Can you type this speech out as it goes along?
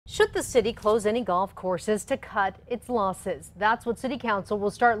Should the city close any golf courses to cut its losses? That's what City Council will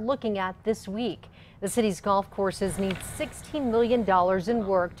start looking at this week. The city's golf courses need $16 million in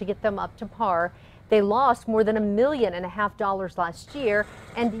work to get them up to par. They lost more than $1.5 million last year,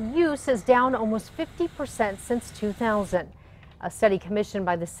 and use is down almost 50% since 2000. A study commissioned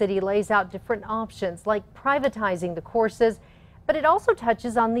by the city lays out different options like privatizing the courses, but it also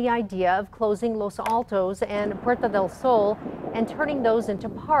touches on the idea of closing Los Altos and Puerta del Sol and turning those into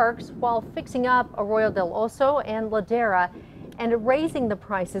parks while fixing up Arroyo del Oso and Ladera and raising the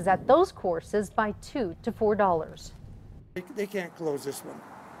prices at those courses by $2 to $4. They can't close this one.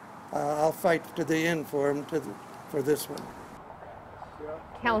 I'll fight to the end for them for this one.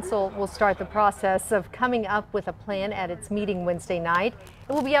 Council will start the process of coming up with a plan at its meeting Wednesday night.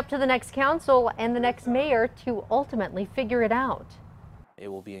 It will be up to the next council and the next mayor to ultimately figure it out. It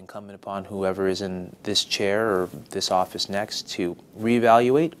will be incumbent upon whoever is in this chair or this office next to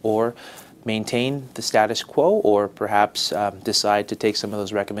reevaluate or maintain the status quo, or perhaps decide to take some of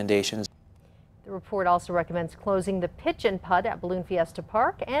those recommendations. The report also recommends closing the pitch and putt at Balloon Fiesta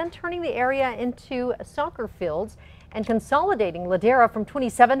Park and turning the area into soccer fields and consolidating Ladera from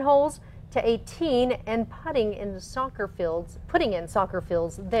 27 holes to 18 and putting in soccer fields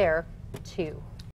there too.